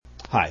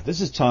Hi,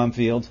 this is Tom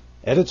Field,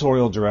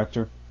 Editorial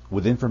Director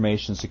with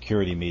Information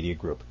Security Media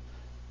Group.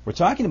 We're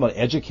talking about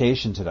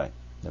education today.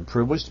 I'm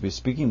privileged to be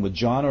speaking with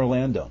John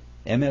Orlando,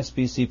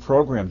 MSBC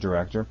Program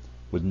Director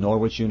with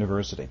Norwich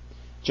University.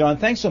 John,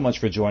 thanks so much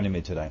for joining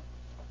me today.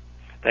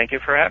 Thank you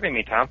for having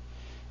me, Tom.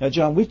 Now,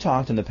 John, we've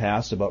talked in the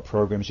past about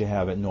programs you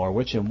have at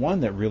Norwich, and one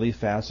that really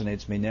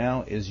fascinates me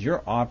now is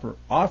you're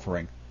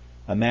offering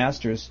a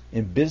master's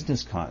in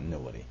business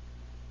continuity.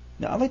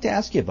 Now, I'd like to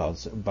ask you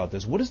about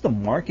this. What is the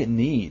market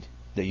need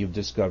that you've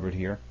discovered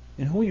here,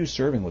 and who are you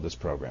serving with this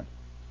program?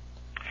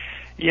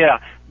 Yeah,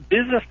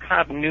 business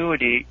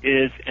continuity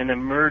is an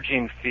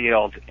emerging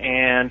field,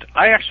 and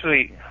I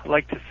actually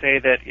like to say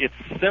that it's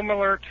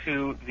similar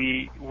to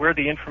where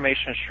the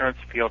information assurance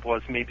field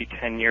was maybe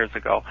 10 years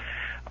ago.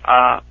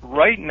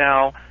 Right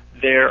now,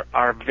 there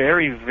are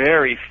very,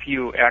 very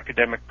few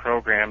academic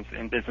programs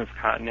in business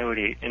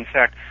continuity. In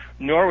fact,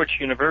 Norwich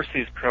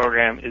University's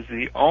program is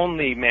the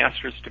only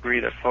master's degree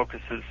that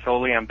focuses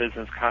solely on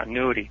business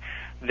continuity.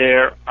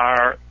 There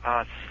are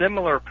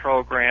similar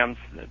programs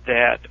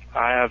that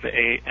have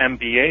a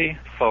MBA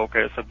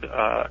focus,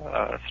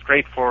 a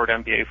straightforward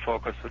MBA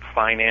focus with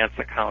finance,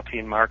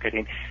 accounting,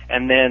 marketing,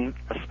 and then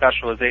a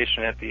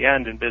specialization at the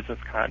end in business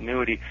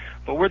continuity.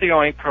 But we're the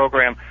only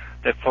program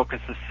that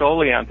focuses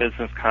solely on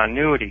business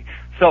continuity.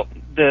 So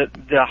the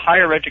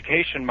higher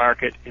education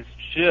market is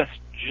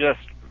just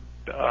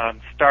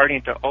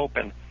starting to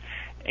open.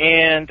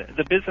 And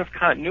the business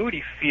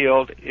continuity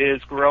field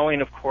is growing,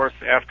 of course,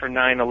 after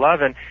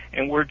 9/11,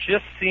 and we're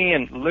just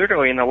seeing,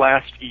 literally in the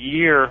last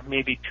year,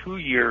 maybe 2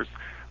 years,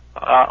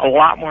 a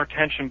lot more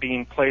attention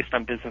being placed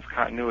on business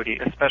continuity,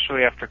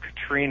 especially after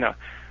Katrina.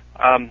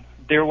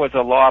 There was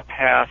a law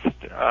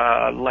passed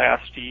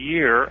last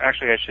year,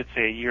 actually I should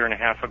say a year and a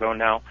half ago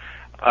now,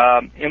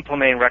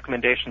 implementing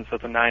recommendations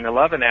of the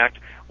 9/11 Act,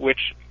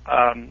 which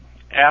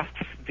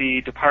asks the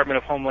Department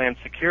of Homeland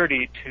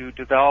Security to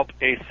develop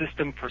a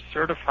system for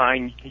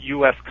certifying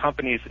U.S.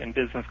 companies in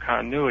business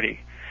continuity.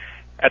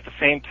 At the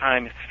same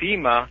time,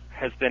 FEMA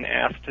has been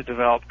asked to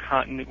develop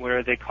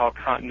what they call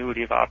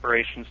continuity of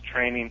operations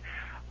training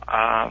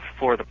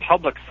for the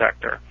public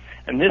sector.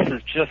 And this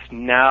is just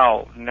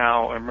now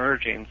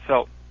emerging.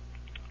 So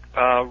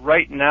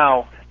right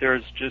now,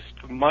 there's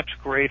just much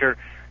greater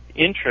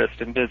interest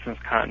in business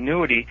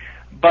continuity,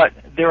 but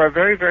there are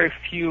very, very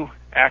few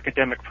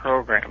academic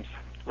programs.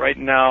 Right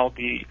now,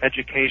 the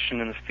education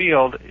in the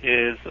field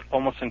is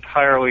almost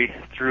entirely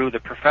through the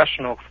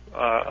professional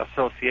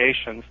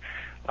associations,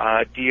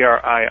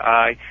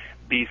 DRII,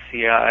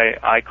 BCI,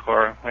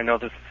 ICOR. I know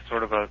this is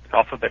sort of an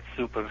alphabet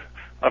soup of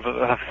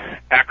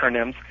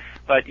acronyms,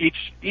 but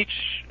each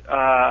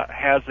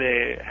has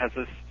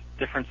a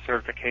different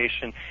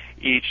certification.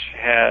 Each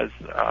has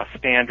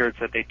standards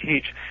that they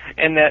teach,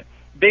 and that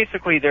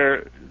basically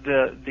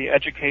the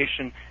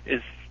education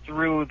is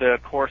through the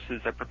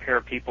courses that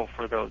prepare people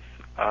for those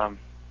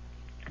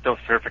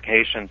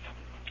certifications.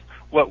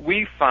 What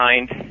we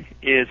find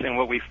is, and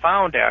what we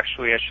found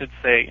actually, I should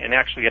say, in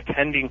actually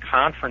attending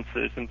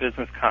conferences in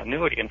business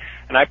continuity,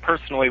 and I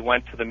personally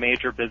went to the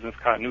major business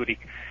continuity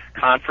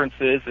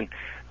conferences, and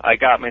I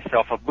got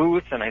myself a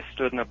booth, and I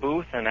stood in a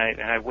booth, and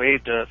I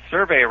waved a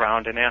survey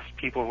around and asked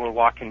people who were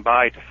walking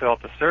by to fill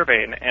out the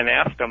survey, and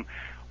asked them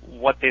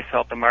what they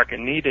felt the market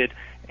needed,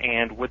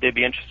 and would they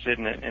be interested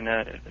in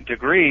a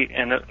degree,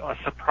 and a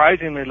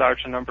surprisingly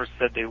large number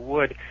said they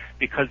would,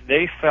 because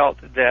they felt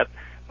that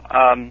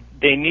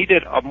they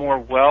needed a more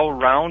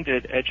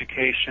well-rounded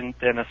education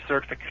than a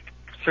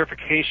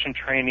certification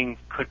training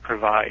could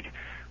provide.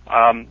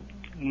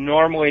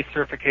 Normally,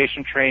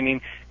 certification training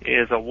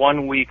is a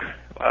 1-week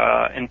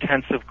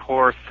intensive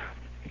course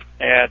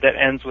that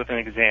ends with an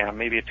exam,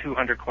 maybe a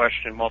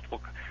 200-question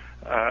multiple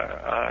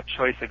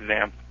choice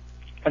exam.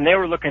 And they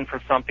were looking for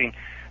something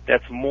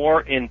that's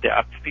more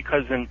in-depth,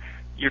 because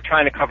you're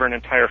trying to cover an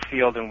entire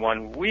field in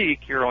 1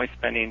 week. You're only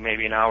spending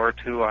maybe an hour or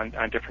two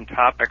on different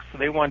topics. So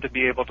they wanted to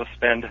be able to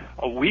spend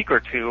a week or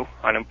two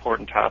on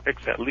important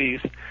topics at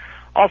least.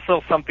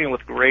 Also something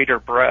with greater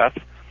breadth.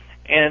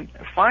 And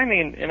finally,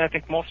 and I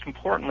think most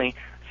importantly,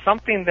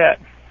 something that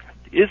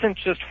isn't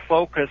just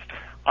focused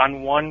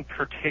on one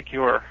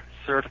particular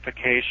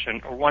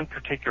certification or one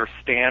particular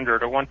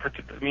standard or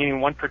meaning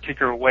one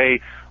particular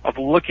way of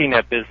looking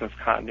at business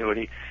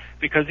continuity,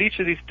 because each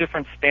of these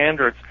different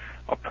standards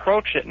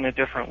approach it in a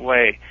different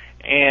way.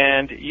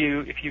 And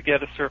if you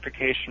get a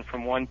certification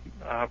from one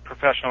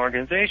professional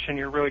organization,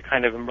 you're really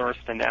kind of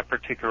immersed in that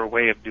particular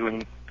way of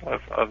doing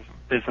of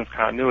business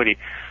continuity.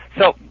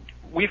 So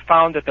we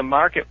found that the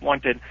market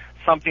wanted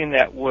something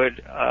that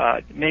would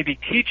maybe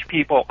teach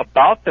people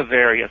about the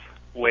various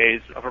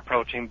ways of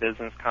approaching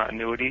business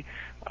continuity,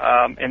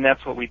 and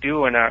that's what we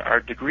do in our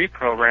degree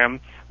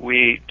program.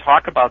 We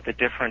talk about the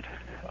different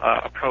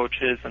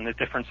approaches and the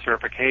different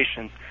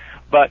certifications,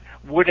 but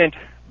wouldn't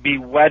be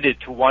wedded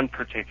to one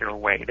particular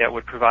way. That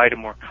would provide a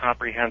more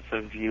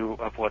comprehensive view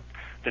of what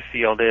the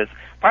field is,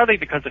 partly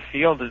because the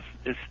field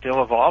is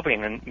still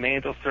evolving, and many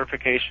of those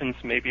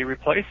certifications may be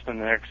replaced in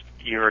the next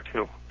year or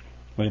two.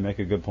 Well, you make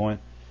a good point.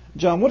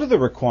 John, what are the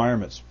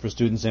requirements for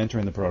students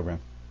entering the program?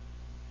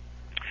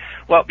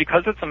 Well,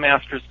 because it's a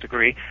master's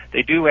degree,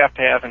 they do have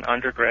to have an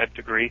undergrad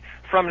degree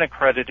from an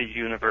accredited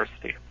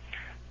university.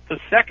 The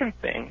second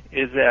thing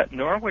is that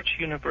Norwich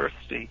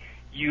University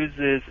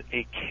uses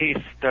a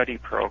case study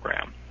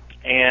program.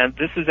 And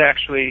this is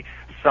actually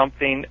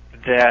something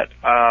that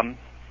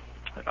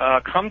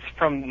comes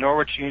from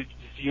Norwich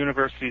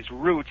University's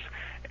roots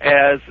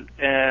as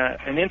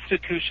an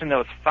institution that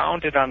was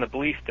founded on the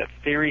belief that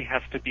theory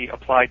has to be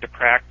applied to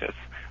practice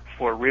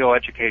for real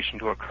education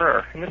to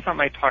occur. And this is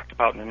something I talked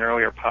about in an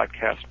earlier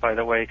podcast, by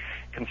the way,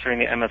 concerning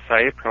the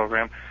MSIA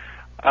program.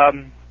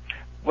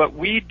 What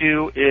we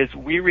do is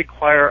we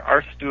require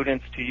our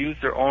students to use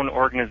their own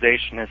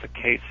organization as a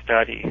case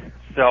study.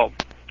 So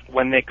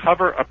when they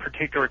cover a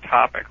particular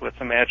topic, let's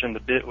imagine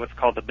what's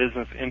called the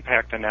business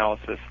impact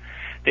analysis,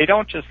 they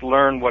don't just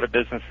learn what a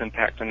business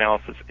impact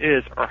analysis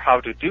is or how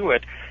to do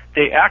it.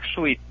 They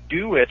actually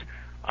do it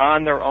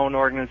on their own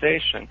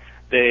organization.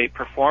 They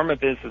perform a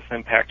business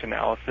impact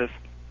analysis,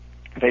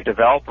 they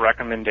develop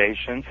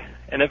recommendations,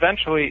 and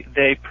eventually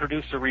they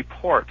produce a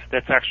report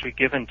that's actually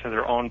given to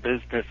their own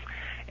business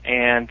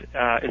and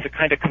is a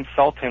kind of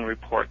consulting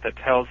report that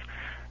tells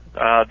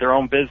their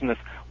own business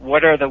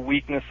what are the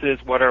weaknesses,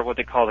 what are what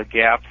they call the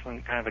gaps,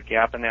 and kind of a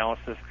gap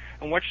analysis,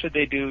 and what should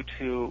they do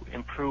to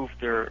improve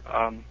their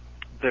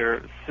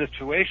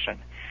situation.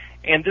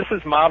 And this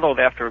is modeled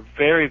after a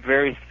very,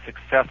 very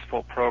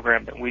successful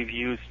program that we've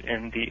used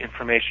in the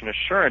information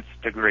assurance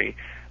degree,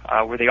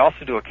 where they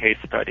also do a case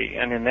study.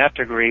 And in that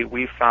degree,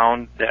 we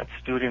found that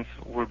students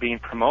were being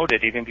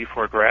promoted even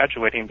before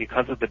graduating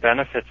because of the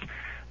benefits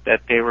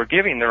that they were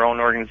giving their own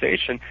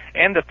organization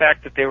and the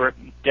fact that they were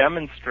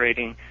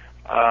demonstrating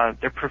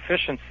their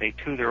proficiency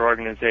to their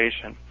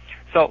organization.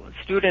 So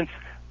students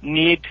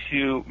need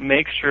to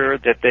make sure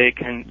that they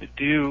can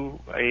do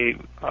a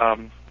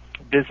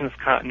business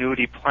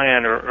continuity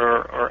plan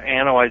or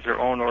analyze their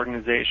own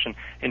organization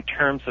in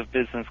terms of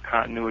business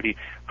continuity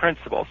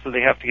principles. So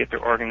they have to get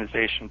their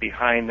organization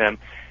behind them.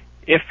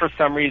 If for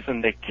some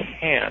reason they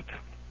can't,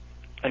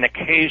 and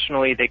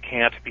occasionally they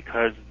can't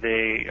because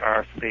they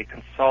are, say,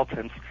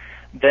 consultants,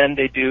 then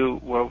they do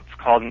what's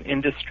called an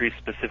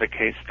industry-specific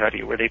case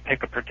study, where they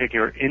pick a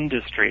particular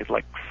industry,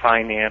 like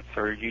finance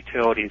or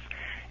utilities,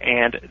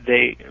 and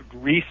they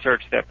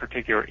research that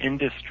particular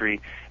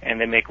industry, and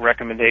they make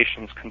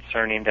recommendations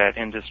concerning that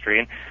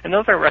industry. And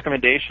those are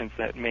recommendations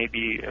that may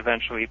be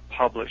eventually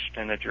published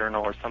in a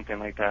journal or something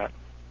like that.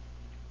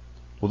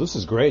 Well, this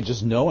is great,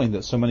 just knowing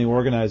that so many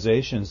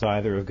organizations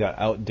either have got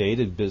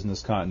outdated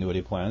business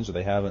continuity plans or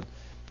they haven't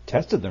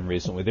tested them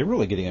recently. They're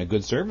really getting a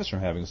good service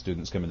from having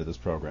students come into this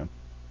program.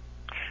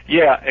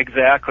 Yeah,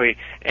 exactly.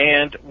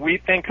 And we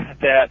think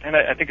that, and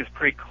I think it's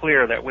pretty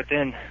clear that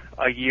within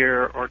a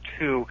year or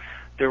two,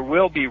 there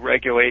will be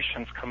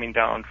regulations coming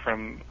down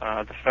from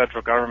the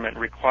federal government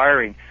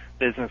requiring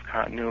business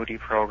continuity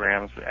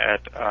programs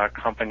at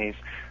companies.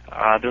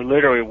 They're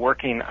literally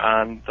working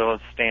on those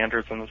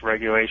standards and those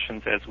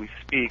regulations as we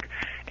speak,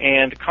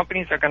 and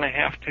companies are going to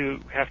have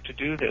to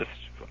do this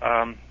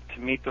to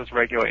meet those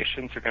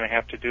regulations. They're going to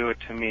have to do it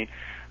to meet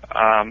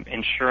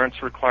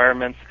insurance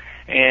requirements,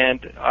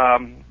 and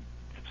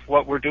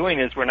what we're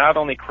doing is we're not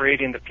only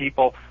creating the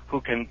people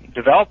who can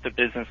develop the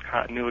business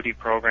continuity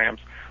programs,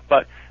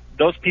 but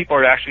those people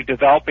are actually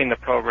developing the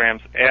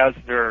programs as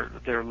they're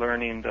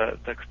learning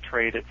the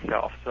trade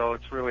itself. So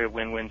it's really a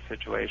win-win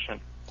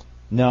situation.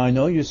 Now, I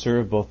know you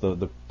serve both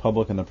the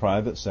public and the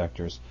private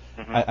sectors.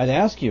 Mm-hmm. I'd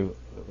ask you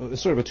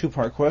sort of a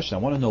two-part question.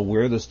 I want to know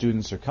where the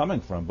students are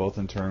coming from, both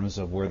in terms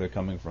of where they're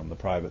coming from, the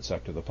private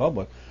sector, the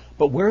public,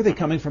 but where are they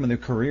coming from in their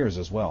careers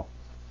as well?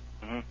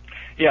 Mm-hmm.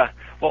 Yeah.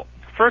 Well,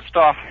 first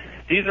off,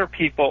 these are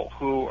people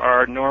who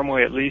are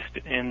normally at least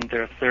in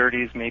their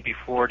 30s, maybe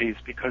 40s,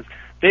 because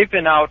they've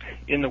been out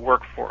in the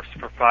workforce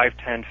for 5,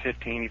 10,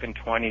 15, even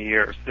 20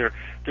 years.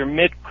 They're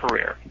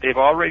mid-career. They've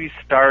already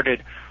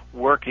started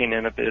working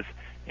in a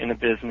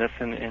business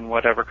in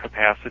whatever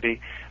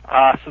capacity.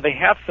 So they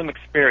have some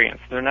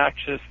experience. They're not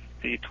just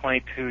the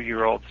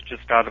 22-year-olds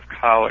just out of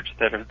college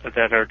that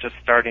are just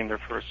starting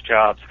their first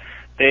jobs.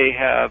 They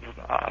have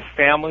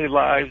family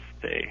lives,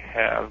 they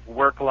have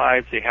work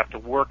lives, they have to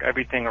work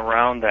everything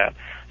around that.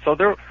 So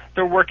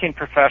they're working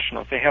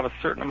professionals. They have a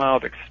certain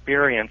amount of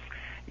experience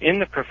in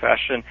the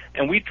profession,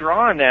 and we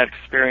draw on that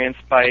experience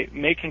by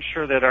making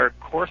sure that our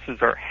courses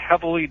are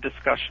heavily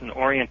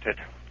discussion-oriented.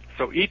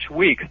 So each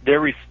week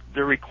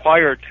they're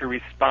required to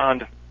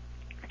respond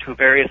to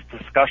various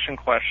discussion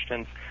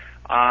questions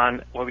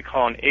on what we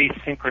call an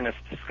asynchronous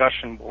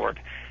discussion board.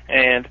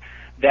 And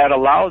that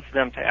allows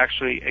them to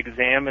actually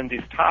examine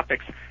these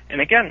topics and,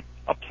 again,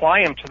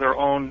 apply them to their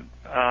own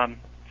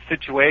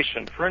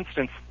situation. For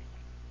instance,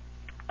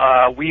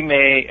 we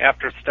may,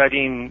 after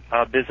studying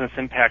business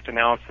impact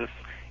analysis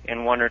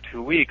in 1 or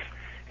 2 weeks,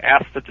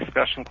 ask the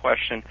discussion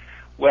question,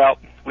 well,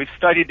 we've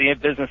studied the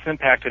business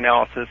impact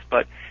analysis,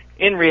 but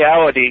in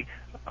reality,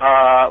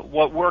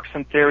 what works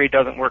in theory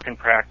doesn't work in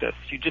practice.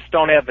 You just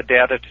don't have the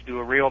data to do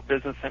a real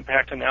business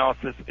impact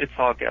analysis. It's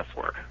all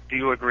guesswork. Do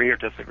you agree or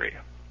disagree?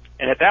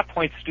 And at that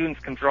point, students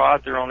can draw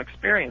out their own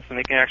experience, and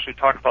they can actually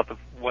talk about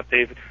what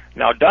they've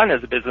now done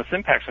as a business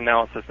impact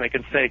analysis. And they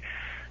can say,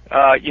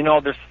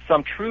 there's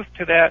some truth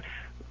to that.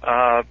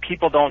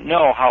 People don't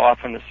know how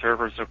often the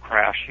servers will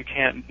crash. You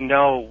can't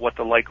know what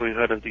the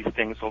likelihood of these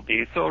things will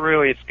be. So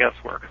really, it's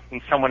guesswork.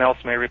 And someone else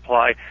may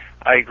reply,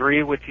 I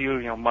agree with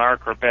you,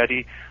 Mark or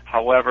Betty.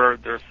 However,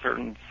 there are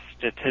certain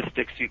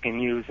statistics you can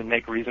use and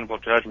make reasonable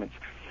judgments.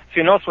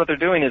 So you notice what they're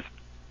doing is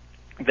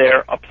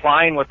they're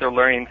applying what they're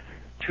learning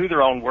to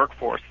their own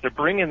workforce. They're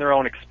bringing their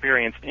own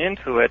experience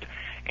into it,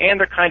 and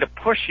they're kind of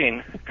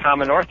pushing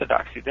common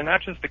orthodoxy. They're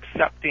not just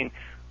accepting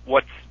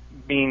what's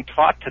being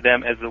taught to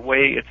them as the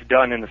way it's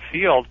done in the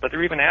field, but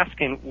they're even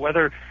asking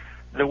whether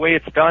the way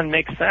it's done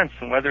makes sense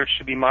and whether it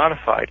should be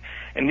modified.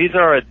 And these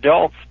are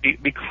adults,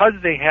 because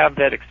they have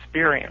that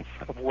experience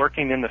of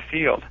working in the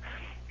field.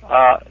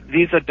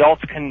 These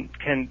adults can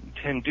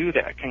do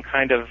that, can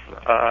kind of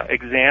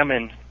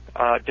examine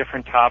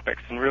different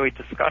topics and really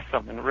discuss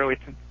them and really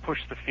push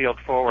the field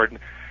forward.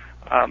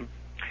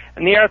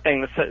 And the other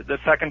thing, the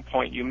second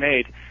point you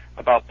made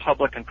about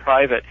public and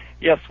private,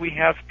 yes, we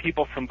have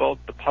people from both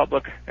the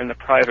public and the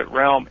private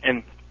realm,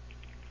 and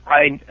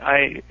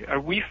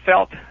we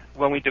felt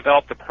when we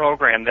developed the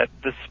program that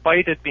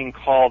despite it being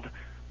called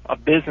a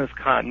business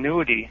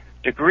continuity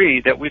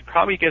degree, that we'd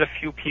probably get a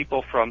few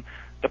people from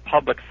the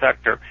public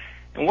sector.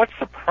 And what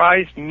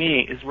surprised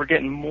me is we're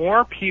getting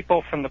more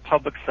people from the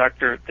public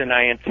sector than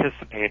I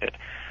anticipated.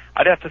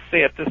 I'd have to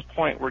say at this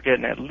point we're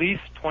getting at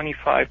least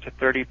 25 to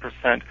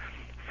 30%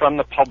 from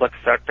the public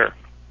sector.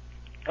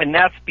 And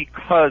that's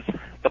because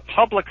the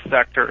public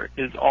sector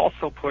is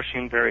also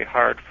pushing very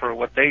hard for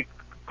what they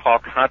call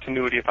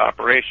continuity of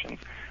operations,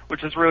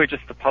 which is really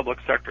just the public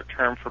sector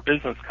term for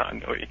business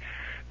continuity.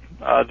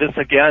 This,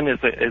 again, is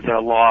a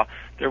law.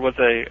 There was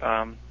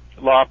a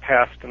law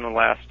passed in the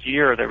last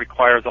year that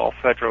requires all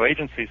federal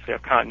agencies to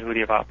have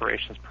continuity of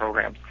operations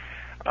programs.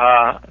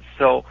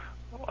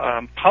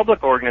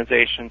 Public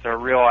organizations are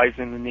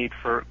realizing the need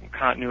for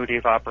continuity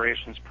of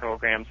operations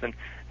programs,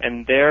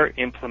 and they're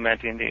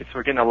implementing these.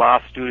 We're getting a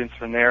lot of students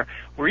from there.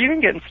 We're even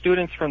getting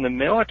students from the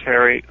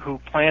military who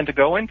plan to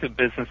go into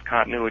business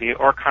continuity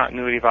or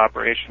continuity of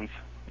operations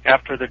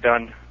after they're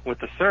done with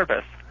the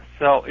service.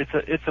 So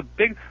it's a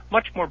big,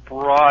 much more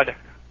broad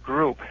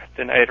group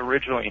than I had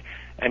originally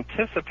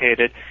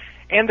anticipated,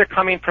 and they're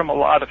coming from a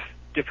lot of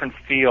different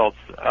fields.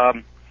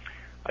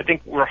 I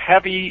think we're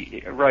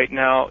heavy right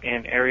now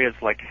in areas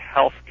like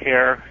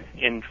healthcare,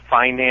 in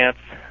finance,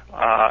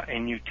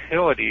 and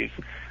utilities,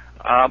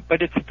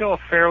 but it's still a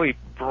fairly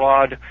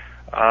broad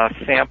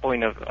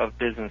sampling of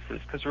businesses,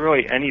 because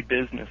really any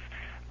business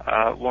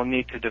will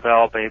need to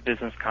develop a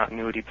business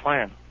continuity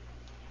plan.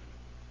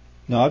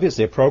 Now,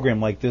 obviously, a program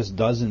like this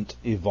doesn't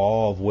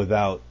evolve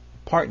without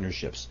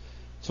partnerships.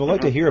 So I'd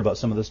like to hear about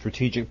some of the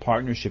strategic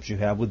partnerships you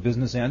have with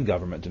business and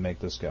government to make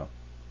this go.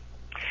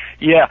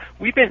 Yeah,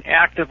 we've been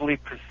actively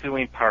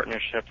pursuing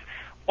partnerships.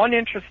 One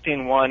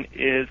interesting one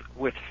is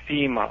with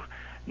FEMA.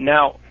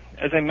 Now,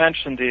 as I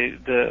mentioned,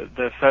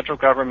 the federal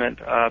government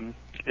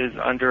is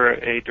under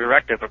a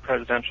directive, a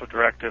presidential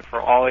directive, for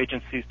all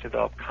agencies to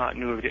develop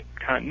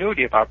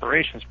continuity of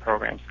operations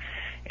programs.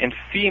 And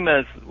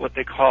FEMA's, what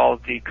they call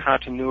the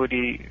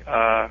Continuity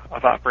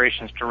of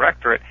Operations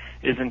Directorate,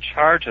 is in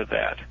charge of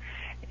that.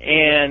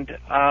 And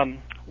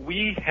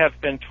we have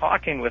been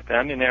talking with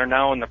them, and they're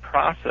now in the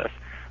process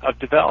of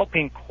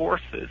developing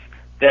courses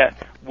that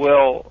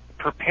will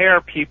prepare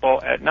people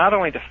at not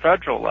only the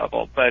federal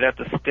level, but at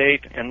the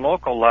state and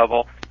local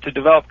level to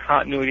develop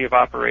continuity of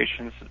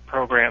operations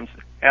programs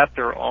at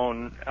their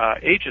own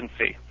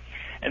agency.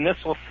 And this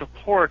will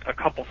support a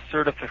couple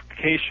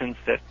certifications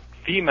that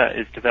FEMA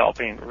is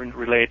developing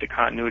related to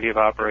continuity of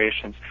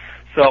operations.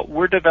 So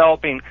we're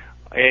developing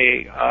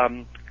a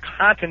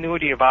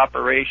continuity of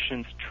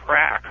operations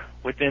track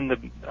within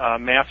the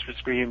master's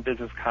degree in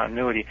business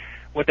continuity.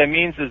 What that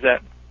means is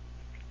that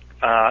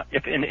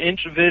if an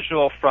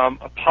individual from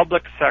a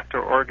public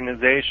sector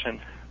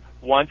organization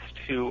wants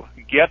to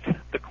get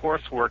the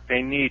coursework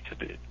they need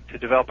to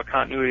develop a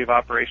continuity of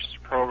operations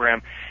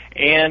program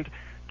and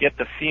get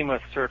the FEMA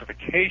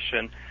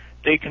certification,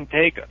 they can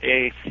take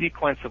a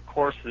sequence of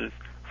courses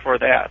for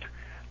that.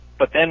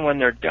 But then when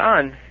they're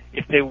done,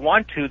 if they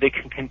want to, they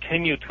can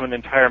continue to an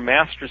entire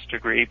master's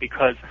degree,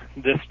 because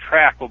this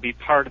track will be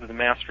part of the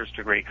master's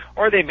degree.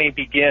 Or they may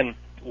begin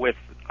with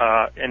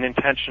an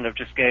intention of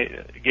just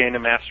gain a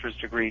master's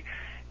degree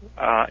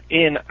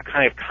in a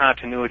kind of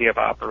continuity of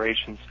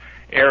operations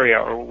area,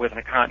 or with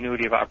a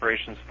continuity of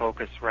operations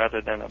focus rather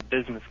than a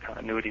business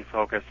continuity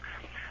focus.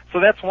 So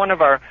that's one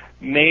of our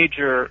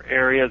major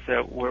areas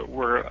that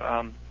we're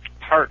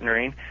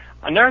partnering.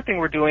 Another thing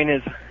we're doing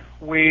is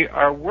we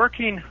are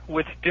working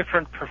with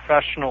different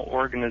professional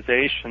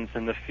organizations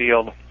in the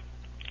field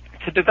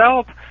to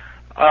develop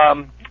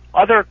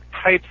other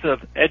types of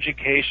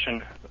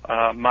education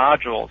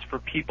modules for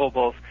people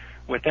both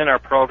within our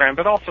program,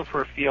 but also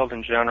for a field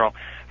in general.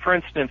 For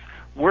instance,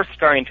 we're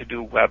starting to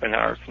do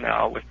webinars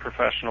now with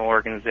professional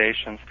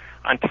organizations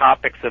on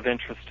topics of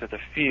interest to the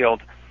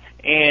field,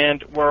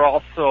 And we're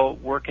also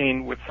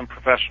working with some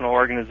professional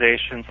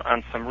organizations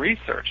on some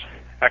research,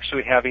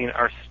 actually having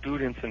our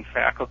students and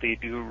faculty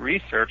do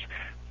research.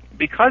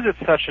 Because it's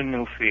such a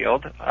new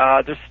field,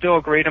 there's still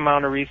a great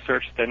amount of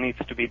research that needs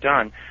to be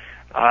done.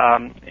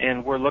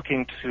 And we're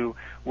looking to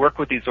work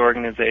with these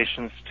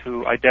organizations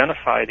to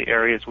identify the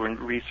areas where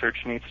research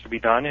needs to be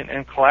done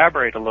and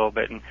collaborate a little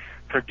bit and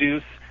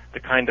produce the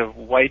kind of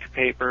white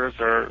papers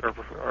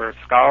or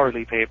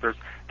scholarly papers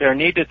that are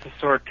needed to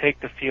sort of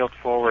take the field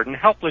forward and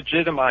help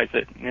legitimize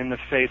it in the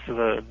face of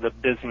the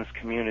business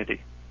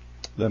community.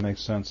 That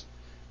makes sense.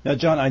 Now,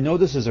 John, I know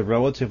this is a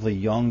relatively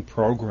young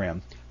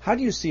program. How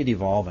do you see it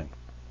evolving?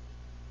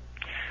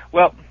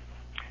 Well,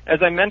 as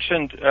I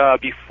mentioned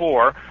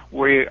before,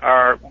 we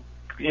are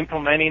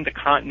implementing the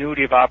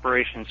continuity of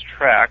operations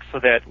track so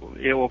that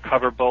it will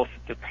cover both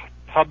the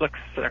public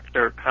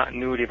sector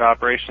continuity of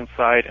operations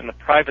side and the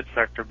private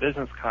sector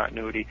business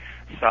continuity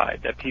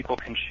side, that people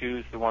can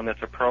choose the one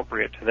that's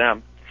appropriate to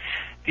them.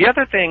 The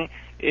other thing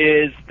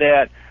is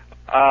that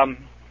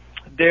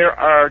there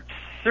are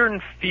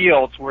certain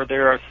fields where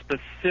there are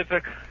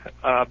specific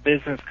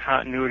business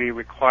continuity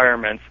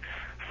requirements.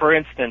 For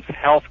instance,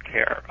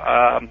 healthcare.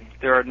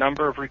 There are a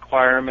number of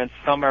requirements.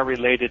 Some are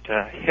related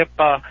to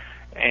HIPAA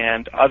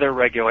and other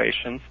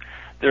regulations.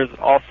 There's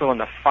also in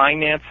the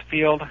finance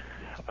field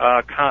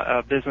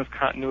business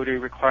continuity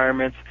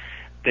requirements.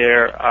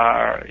 There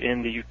are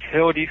in the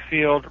utility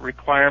field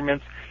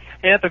requirements.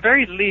 And at the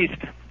very least,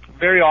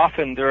 very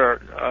often there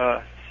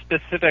are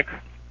specific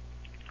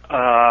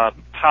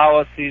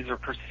policies or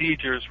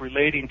procedures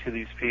relating to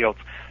these fields.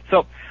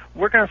 So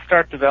we're going to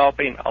start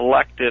developing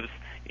electives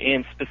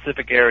in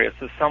specific areas.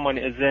 So someone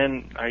is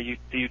in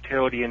the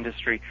utility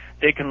industry,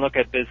 they can look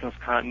at business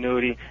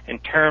continuity in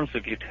terms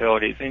of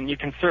utilities. And you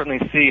can certainly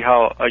see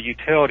how a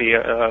utility,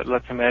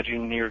 let's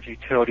imagine your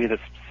utility that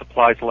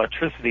supplies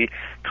electricity,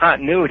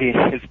 continuity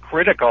is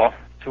critical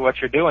to what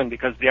you're doing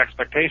because the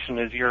expectation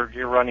is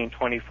you're running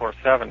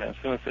 24/7. As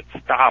soon as it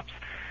stops,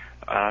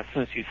 as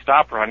soon as you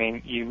stop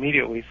running, you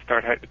immediately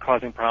start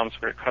causing problems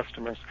for your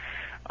customers.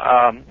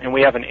 And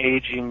we have an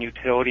aging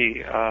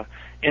utility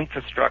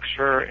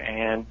infrastructure,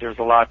 and there's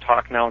a lot of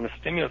talk now in the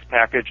stimulus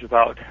package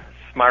about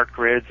smart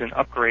grids and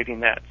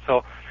upgrading that.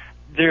 So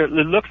it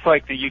looks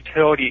like the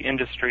utility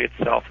industry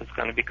itself is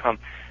going to become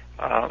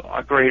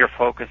a greater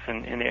focus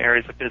in the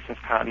areas of business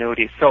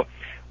continuity. So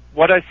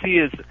what I see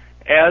is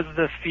as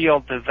the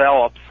field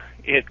develops,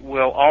 it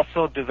will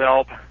also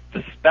develop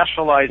the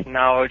specialized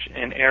knowledge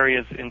in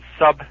areas, in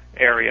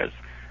sub-areas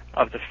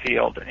of the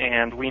field,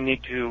 and we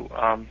need to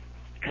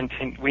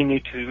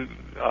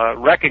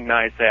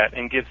recognize that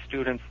and give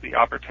students the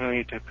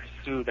opportunity to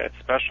pursue that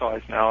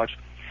specialized knowledge.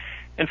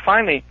 And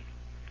finally,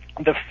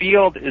 the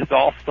field is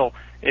also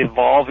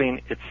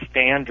evolving its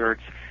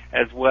standards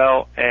as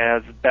well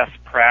as best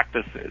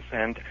practices.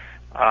 And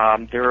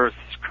there's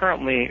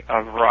currently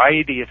a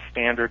variety of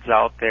standards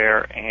out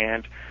there,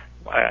 and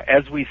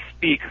as we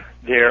speak,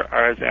 there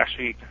is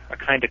actually a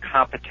kind of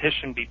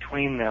competition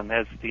between them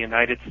as the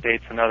United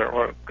States and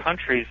other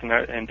countries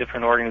and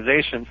different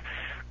organizations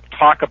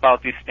talk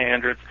about these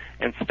standards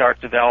and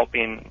start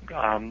developing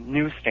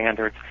new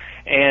standards.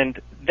 And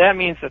that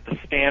means that the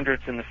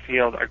standards in the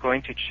field are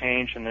going to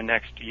change in the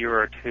next year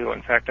or two.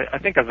 In fact, I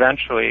think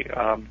eventually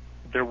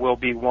there will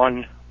be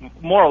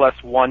more or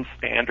less one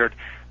standard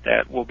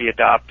that will be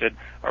adopted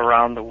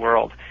around the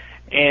world.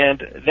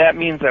 And that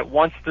means that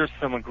once there's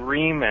some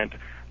agreement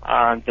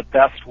on the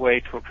best way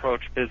to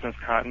approach business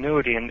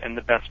continuity and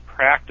the best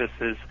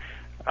practices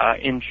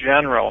in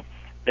general,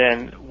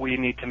 then we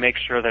need to make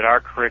sure that our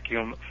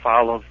curriculum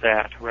follows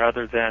that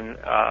rather than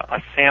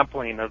a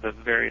sampling of the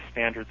various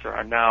standards there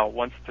are now.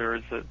 Once there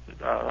is a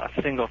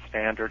single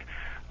standard,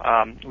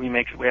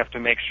 we have to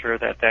make sure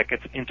that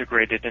gets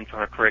integrated into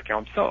our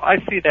curriculum. So I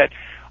see that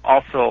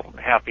also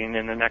happening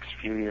in the next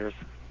few years.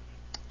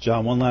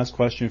 John, one last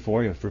question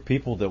for you. For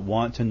people that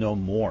want to know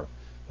more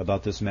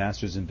about this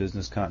Masters in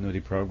Business Continuity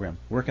program,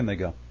 where can they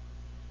go?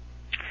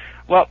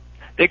 Well,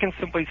 they can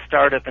simply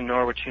start at the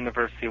Norwich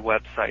University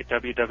website,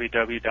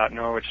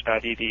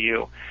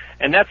 www.norwich.edu.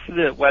 And that's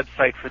the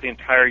website for the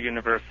entire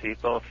university,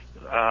 both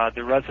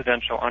the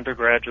residential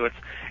undergraduates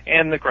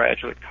and the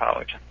graduate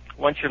college.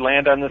 Once you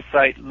land on the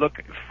site,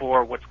 look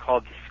for what's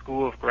called the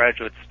School of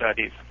Graduate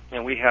Studies.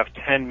 And we have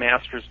 10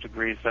 master's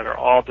degrees that are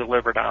all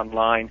delivered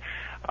online.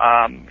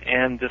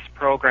 And this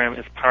program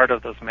is part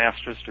of those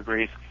master's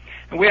degrees.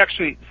 And we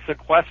actually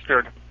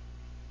sequestered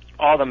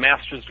all the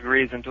master's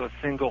degrees into a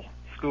single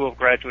School of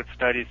Graduate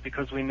Studies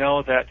because we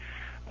know that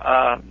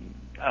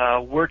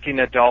working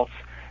adults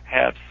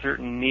have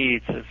certain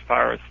needs as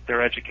far as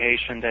their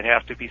education that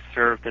have to be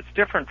served that's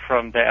different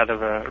from that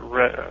of a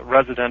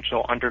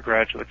residential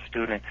undergraduate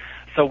student.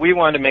 So we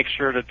want to make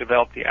sure to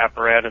develop the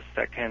apparatus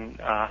that can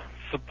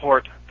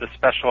support the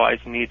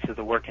specialized needs of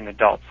the working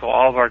adult. So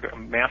all of our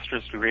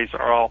master's degrees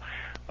are all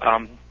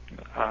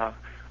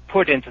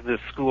put into the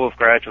School of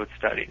Graduate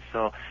Studies.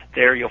 So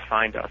there you'll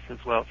find us as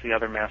well as the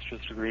other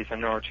master's degrees at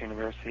Norwich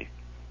University.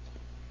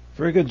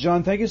 Very good.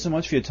 John, thank you so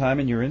much for your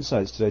time and your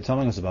insights today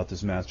telling us about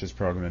this master's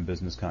program in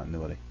business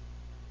continuity.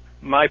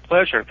 My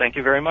pleasure. Thank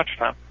you very much,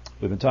 Tom.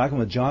 We've been talking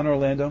with John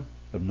Orlando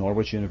of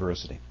Norwich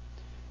University.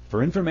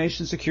 For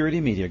Information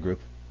Security Media Group,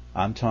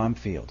 I'm Tom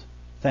Field.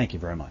 Thank you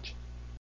very much.